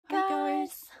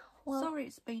well, sorry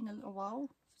it's been a little while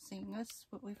seeing us,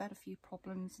 but we've had a few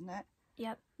problems and that.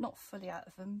 yep. Not fully out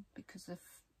of them because of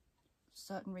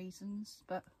certain reasons,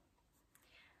 but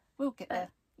we'll get there.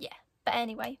 Yeah, but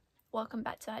anyway, welcome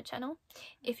back to our channel.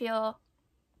 If you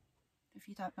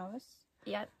don't know us,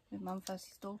 yeah, we're mum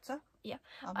versus daughter. Yeah,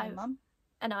 I'm my mum.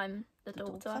 And I'm the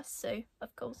daughter, daughter, Sue,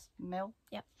 of course. Mel.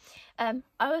 Yeah. I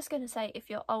was going to say if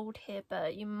you're old here,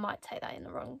 but you might take that in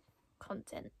the wrong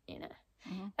content, you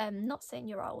know. Not saying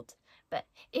you're old, but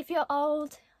if you're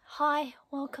old, hi,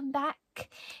 welcome back.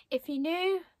 If you're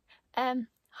new,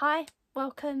 hi,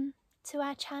 welcome to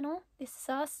our channel. This is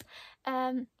us.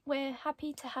 We're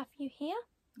happy to have you here,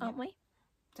 aren't we?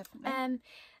 Definitely.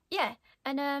 Yeah,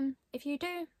 and if you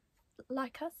do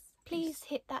like us, please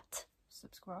hit that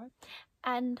subscribe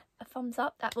and a thumbs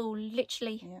up. That will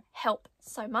literally help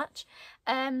so much.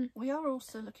 We are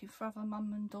also looking for other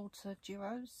mum and daughter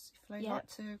duos if they'd like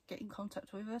to get in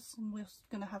contact with us, and we're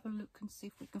going to have a look and see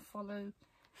if we can follow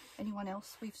anyone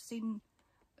else. We've seen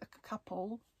a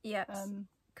couple. Yeah.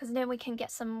 Because then we can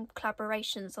get some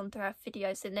collaborations onto our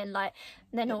videos, and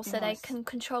then also they can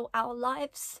control our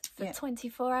lives for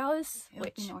 24 hours,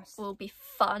 which will be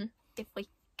fun if we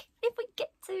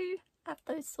get to have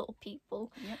those sort of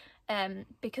people.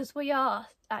 Because we are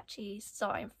actually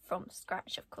starting from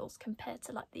scratch, of course, compared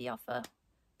to like the other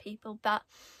people, but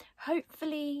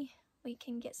hopefully we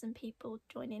can get some people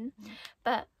joining.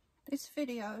 But this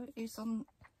video is on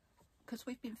because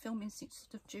we've been filming since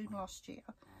June last year,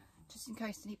 just in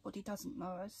case anybody doesn't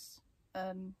know us.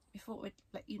 We thought we'd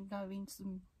let you know in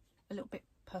a little bit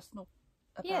personal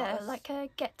about us. Like a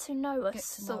get to know us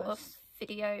sort of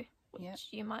video, which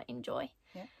you might enjoy.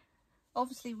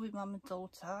 Obviously we're mum and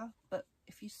daughter, but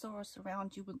if you saw us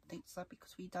around you wouldn't think so,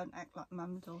 because we don't act like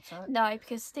mum and daughter. No,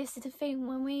 because this is the thing,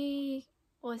 when we,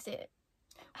 what was it?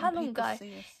 How long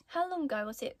ago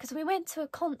was it? Because we went to a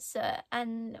concert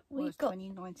and we got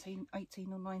 2019,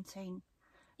 18 or 19.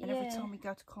 And every time we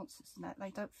go to concerts and that,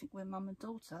 they don't think we're mum and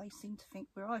daughter. They seem to think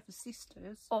we're either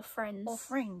sisters or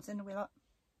friends. And we're like,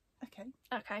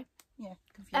 okay. Yeah,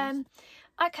 confused.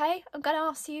 Okay, I'm going to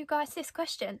ask you guys this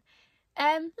question.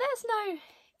 Let us know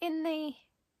in the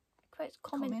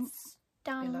comments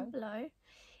down below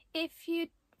if you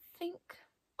think,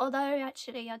 although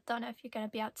actually I don't know if you're going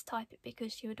to be able to type it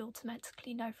because you would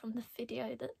automatically know from the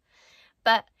video that,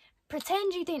 but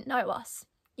pretend you didn't know us,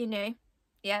 you knew,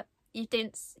 you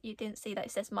didn't see that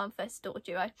it says mum versus daughter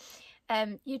duo,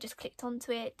 you just clicked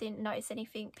onto it, didn't notice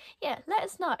anything. Let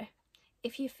us know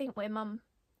if you think we're mum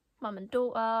and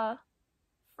daughter,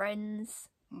 friends,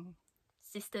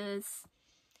 sisters.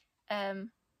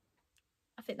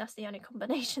 I think that's the only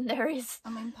combination there is. I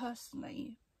mean,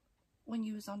 personally, when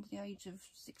you was under the age of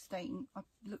 16, I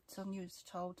looked on you as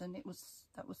a child, and that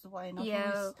was the way. And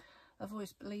I've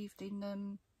always believed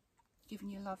in giving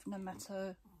you love no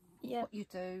matter what you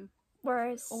do.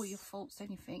 Whereas all your faults,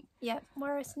 anything.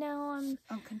 Whereas now I'm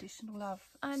unconditional love.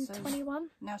 I'm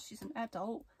 21. Now she's an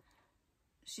adult.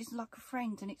 She's like a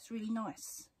friend, and it's really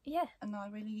nice. And I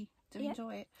really do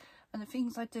enjoy it. And the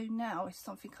things I do now is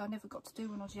something I never got to do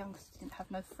when I was young, because I didn't have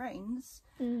no friends.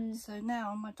 So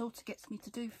now my daughter gets me to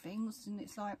do things, and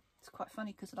it's quite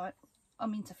funny, because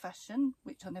I'm into fashion,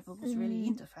 which I never was really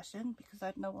into fashion, because I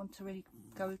had no one to really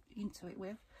go into it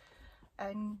with.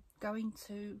 And going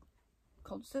to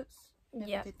concerts,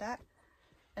 never did that.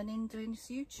 And then doing this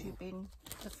YouTubing,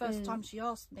 the first time she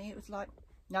asked me, it was like,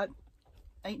 no,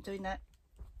 I ain't doing that,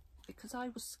 because I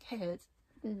was scared.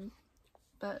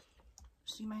 But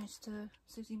Susie managed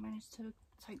to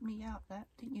take me out that,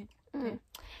 didn't you?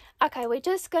 Okay, we're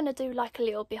just gonna do like a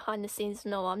little behind the scenes.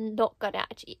 No, I'm not gonna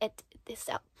actually edit this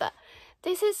out, but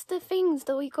this is the things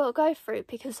that we gotta go through,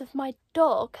 because of my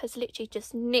dog has literally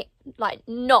just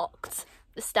knocked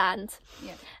the stand.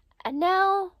 And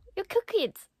now you're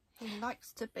cooking. He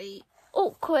likes to be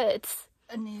awkward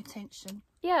and the attention.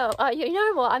 You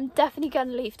know what, I'm definitely going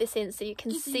to leave this in so you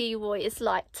can see what it's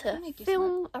like to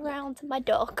film around my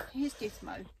dog. Here's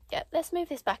Gizmo. Let's move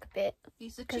this back a bit.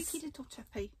 He's a cheeky little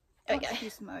chappy.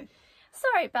 Gizmo.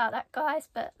 Sorry about that, guys,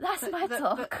 but that's my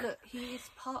dog. But look, he is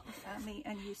part of the family,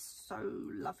 and he is so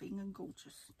loving and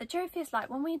gorgeous. The truth is, like,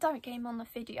 when we don't get him on the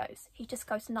videos, he just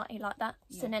goes nutty like that.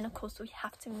 So then, of course, we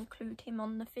have to include him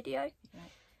on the video.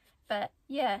 But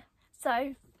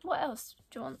so what else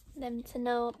do you want them to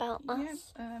know about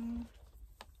us?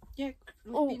 We've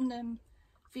been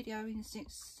videoing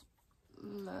since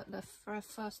the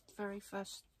very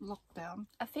first lockdown.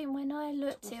 I think when I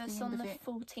looked, it was on the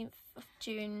 14th of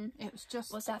June. It was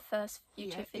just... was our first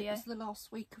YouTube video. It was the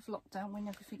last week of lockdown when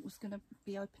everything was going to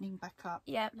be opening back up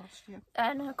last year.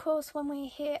 And of course, when we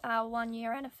hit our 1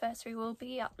 year anniversary, we'll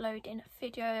be uploading a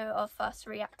video of us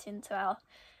reacting to our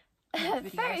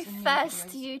very first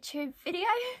YouTube video.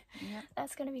 Yeah.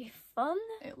 That's going to be fun.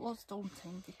 It was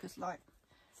daunting because, like,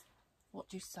 what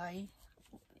do you say?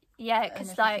 Yeah,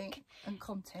 because like... and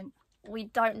content. We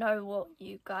don't know what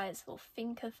you guys will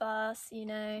think of us, you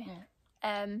know.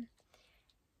 Yeah.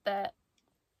 But,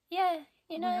 yeah,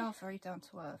 you know. We are very down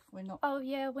to earth. We're not... Oh,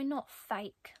 yeah, we're not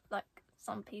fake like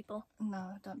some people. No,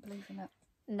 I don't believe in that.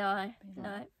 No,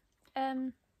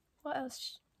 no. What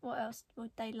else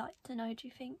would they like to know, do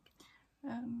you think?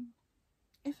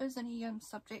 If there's any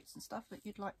subjects and stuff that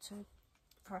you'd like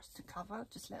for us to cover,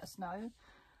 just let us know.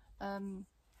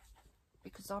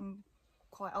 Because I'm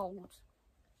quite old,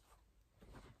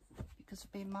 because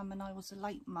of being mum, and I was a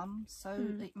late mum, so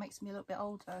it makes me a little bit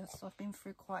older, so I've been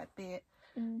through quite a bit.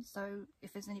 So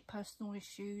if there's any personal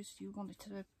issues you wanted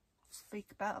to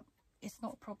speak about, it's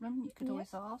not a problem, you could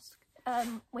always ask.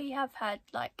 We have had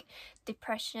like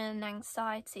depression,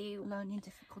 anxiety, learning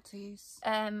difficulties.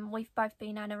 We've both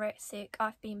been anorexic.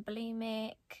 I've been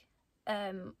bulimic.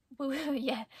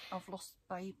 Yeah, I've lost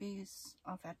babies.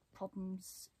 I've had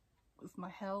problems with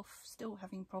my health, still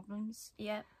having problems.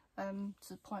 Yeah. To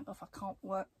the point of I can't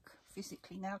work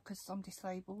physically now because I'm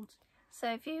disabled.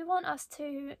 So if you want us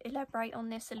to elaborate on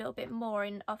this a little bit more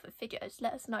in other videos,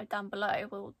 let us know down below.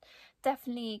 We'll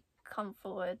definitely come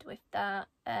forward with that.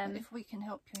 If we can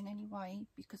help you in any way,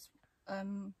 because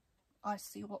I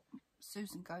see what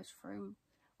Susan goes through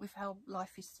with how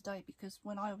life is today, because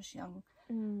when I was young,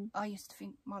 I used to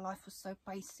think my life was so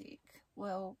basic.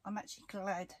 Well, I'm actually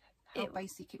glad how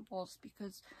basic it was,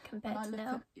 because when I look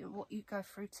at what you go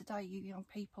through today, you young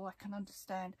people, I can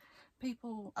understand.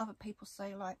 Other people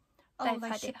say like, oh,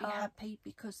 they should be happy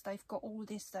because they've got all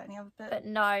this, that and the other, but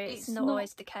no, it's not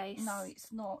always the case. No,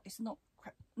 it's not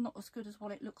as good as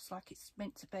what it looks like it's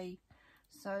meant to be.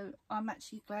 So I'm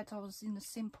actually glad I was in the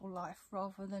simple life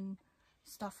rather than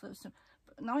stuff that was...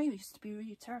 But I used to be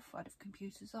really terrified of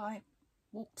computers. I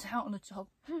walked out on a job,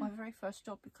 my very first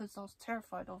job, because I was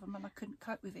terrified of them and I couldn't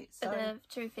cope with it. So but the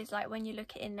truth is, like, when you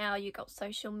look at it now, you got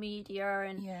social media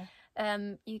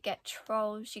and you get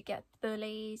trolls, you get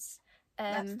bullies.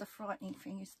 That's the frightening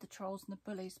thing, is the trolls and the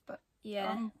bullies. But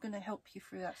I'm going to help you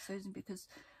through that, Susan, because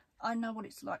I know what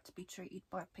it's like to be treated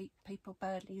by people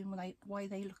badly, and the way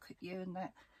they look at you and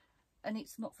that, and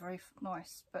it's not very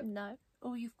nice. But no,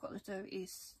 all you've got to do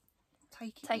is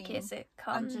take it as it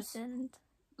comes, and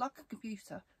like a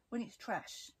computer, when it's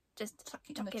trash, just chuck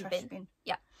it in the trash bin.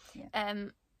 Yeah.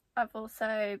 I've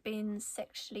also been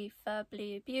sexually,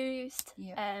 verbally abused.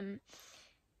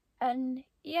 And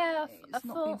yeah, it's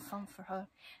not been fun for her.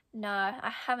 No,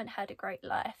 I haven't had a great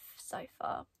life so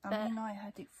far. I mean, I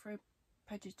had it through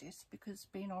prejudice, because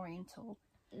being Oriental,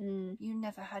 you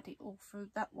never had it all through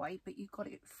that way, but you got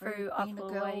it through being a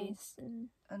girl ways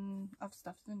and other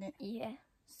stuff, isn't it? Yeah.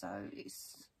 So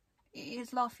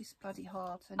life is bloody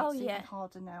hard, and it's even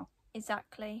harder now.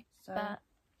 Exactly. So, but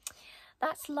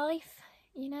that's life,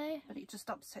 you know. But it just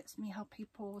upsets me how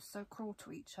people are so cruel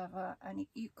to each other, and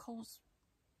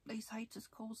these haters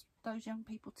cause those young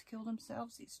people to kill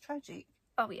themselves. It's tragic.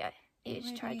 Oh yeah, it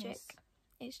is tragic.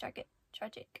 It's tragic.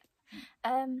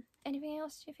 Anything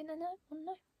else you think I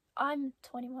know? I'm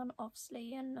 21,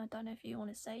 obviously, and I don't know if you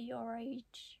want to say your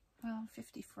age. Well, I'm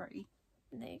 53.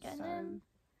 There you go. So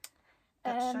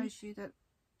that shows you that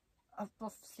I've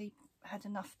obviously had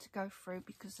enough to go through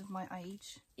because of my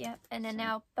age. Yeah, and then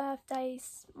our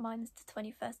birthdays, mine's the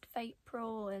 21st of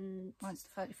April and mine's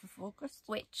the 30th of August,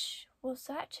 which was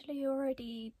actually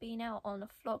already been out on a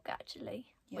vlog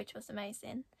actually, which was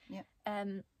amazing.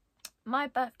 My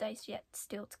birthday's yet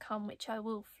still to come, which I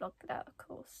will vlog that, of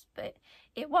course, but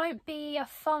it won't be a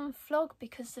fun vlog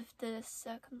because of the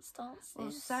circumstances.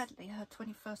 Well, sadly, her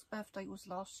 21st birthday was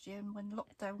last year, and when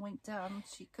lockdown went down,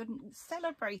 she couldn't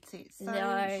celebrate it. So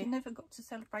she never got to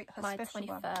celebrate her special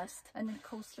 21st one. And then, of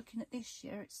course, looking at this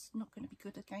year, it's not going to be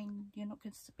good again. You're not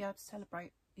going to be able to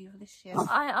celebrate either this year.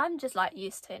 I'm just, like,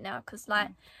 used to it now, because, like,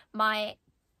 my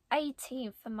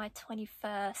 18th and my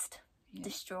 21st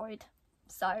destroyed.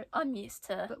 So I'm used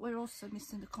to. But we're also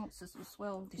missing the concerts as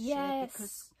well this year,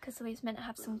 because we was meant to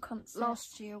have some concerts.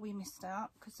 Last year we missed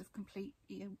out because of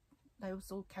they was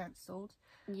all cancelled.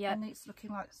 Yeah. And it's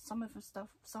looking like some of them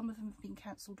have been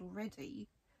cancelled already.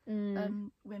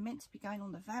 We're meant to be going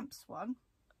on the Vamps one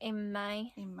in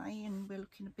May. And we're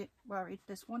looking a bit worried.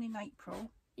 There's one in April.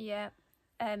 Yeah.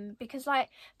 Because like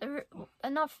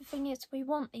another thing is we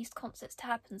want these concerts to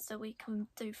happen so we can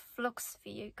do vlogs for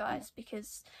you guys,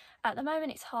 because at the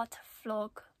moment it's hard to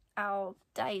vlog our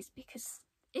days because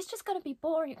it's just going to be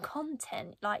boring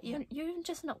content. Like you're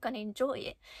just not going to enjoy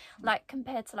it, like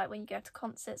compared to like when you go to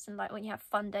concerts and like when you have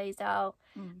fun days out.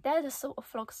 They're the sort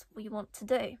of vlogs we want to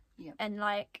do. And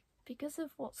like because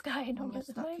of what's going on at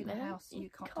the moment, in a house and you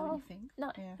can't do anything.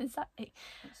 No, exactly.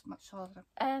 It's much harder.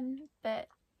 But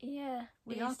yeah,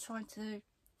 we are trying to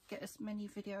get as many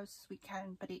videos as we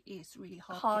can, but it is really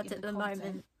hard at the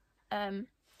moment.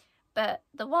 But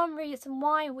the one reason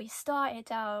why we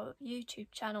started our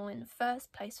YouTube channel in the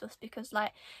first place was because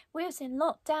like we was in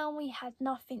lockdown, we had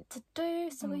nothing to do,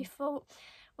 so we thought,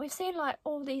 we've seen like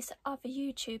all these other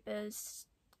YouTubers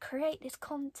create this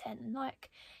content, and like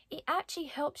it actually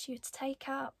helps you to take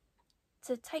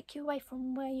you away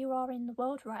from where you are in the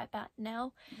world right about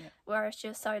now, whereas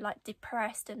you're so like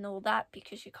depressed and all that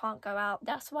because you can't go out.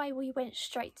 That's why we went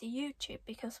straight to YouTube,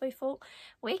 because we thought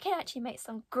we can actually make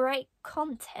some great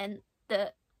content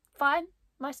that, fine,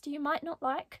 most of you might not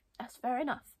like, that's fair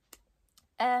enough,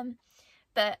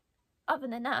 but other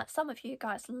than that, some of you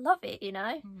guys love it, you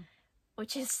know,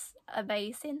 which is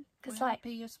amazing. Because we're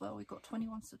happy as well. We've got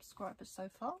 21 subscribers so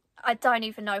far. I don't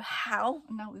even know how.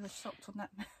 No, we were shocked on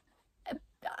that.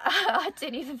 I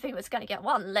didn't even think it was going to get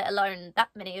one, let alone that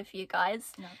many of you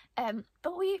guys. No.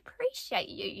 But we appreciate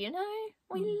you, you know.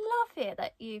 We love it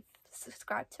that you've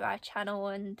subscribed to our channel.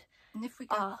 And if we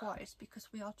go quiet, it's because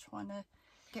we are trying to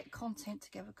get content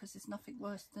together, because there's nothing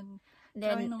worse than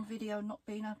going on video and not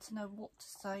being able to know what to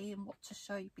say and what to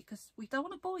show you, because we don't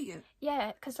want to bore you.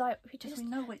 Yeah, because like we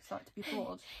know what it's like to be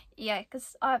bored. Yeah,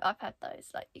 because I've had those,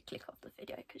 like you click off the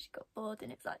video because you got bored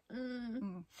and it's like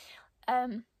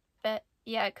but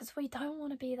yeah, because we don't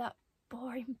want to be that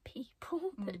boring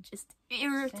people that just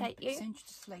irritate you. Send you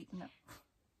to sleep, no.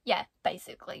 Yeah,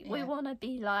 basically. We want to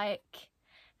be like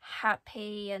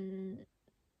happy and,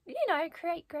 you know,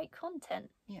 create great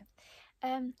content.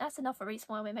 That's another reason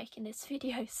why we're making this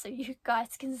video, so you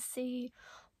guys can see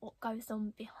what goes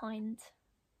on behind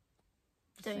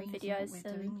doing videos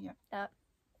and that.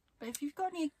 But if you've got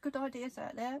any good ideas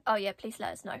out there, oh yeah, please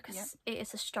let us know, because it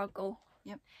is a struggle.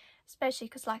 Especially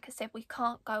because, like I said, we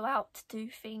can't go out to do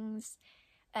things.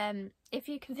 If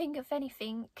you can think of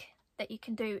anything that you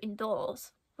can do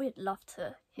indoors, we'd love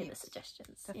to hear the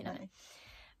suggestions. Definitely. You know.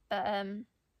 But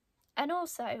and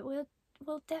also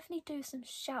we'll definitely do some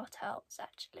shout outs.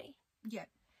 Actually,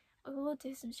 we will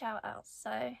do some shout outs.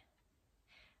 So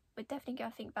we're definitely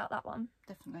going to think about that one.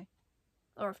 Definitely.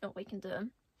 Or if not, we can do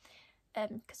them.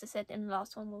 Because I said in the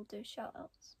last one we'll do shout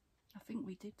outs. I think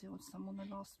we did do some on the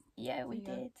last video. We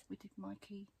did. We did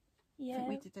Mikey. Yeah. I think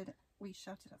we did it. We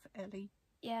shouted out for Ellie.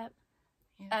 Yeah.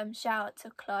 Shout out to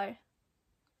Chloe,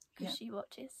 because she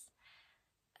watches.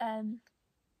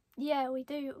 Yeah, we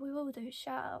will do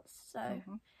shout outs. So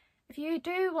if you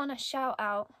do want a shout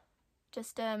out,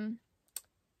 just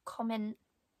comment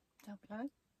down below.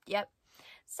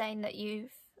 Saying that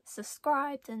you've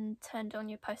subscribed and turned on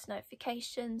your post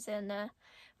notifications, and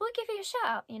we'll give you a shout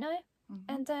out, you know.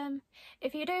 And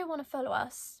if you do want to follow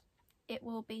us, it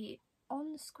will be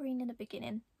on the screen in the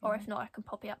beginning, or if not, I can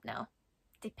pop it up now,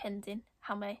 depending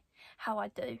how I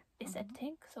do this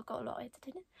editing, because I've got a lot of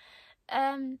editing.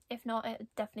 If not, it'll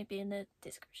definitely be in the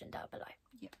description down below.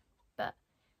 But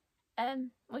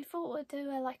we thought we'd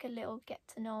do like a little get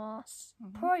to know us.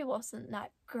 Probably wasn't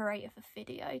that great of a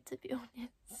video, to be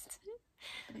honest.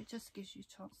 But it just gives you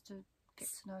a chance to get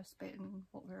to know us a bit and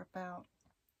what we're about.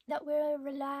 That we're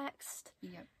relaxed.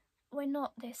 We're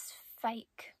not this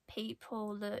fake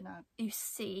people that you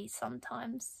see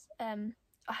sometimes. I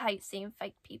hate seeing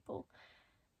fake people,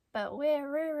 but we're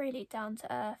really down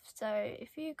to earth. So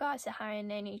if you guys are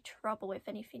having any trouble with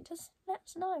anything, just let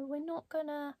us know. We're not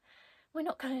gonna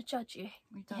judge you.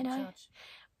 We don't judge.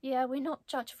 Yeah, we're not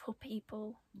judgeful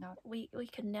people. No. We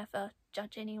can never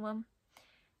judge anyone.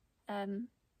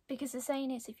 Because the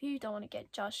saying is, if you don't want to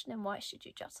get judged, then why should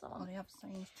you judge someone? Well, the other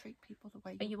saying is, treat people the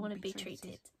way you want to be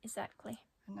treated. Exactly.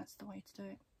 And that's the way to do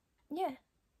it. Yeah.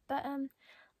 But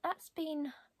that's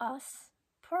been us.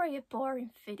 Probably a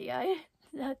boring video.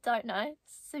 I don't know.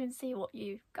 Soon see what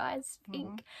you guys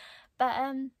think. But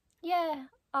yeah,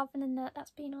 other than that,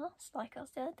 that's been us, like I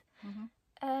said.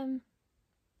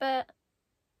 But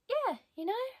yeah, you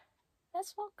know,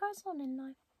 that's what goes on in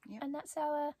life. And that's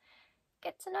our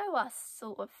get to know us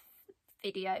sort of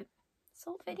video.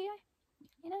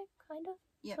 You know, kind of.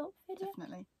 Sort of video.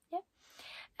 Definitely.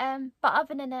 But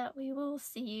other than that, we will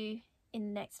see you in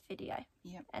the next video.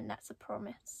 And that's a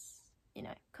promise, you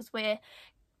know, because we're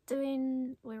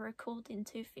recording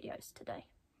 2 videos today.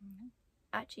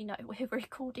 actually no, we're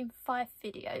recording 5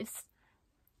 videos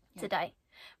today,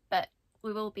 but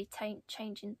we will be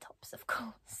changing tops, of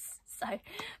course. So,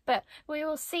 but we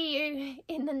will see you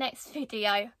in the next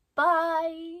video.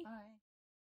 Bye. Bye.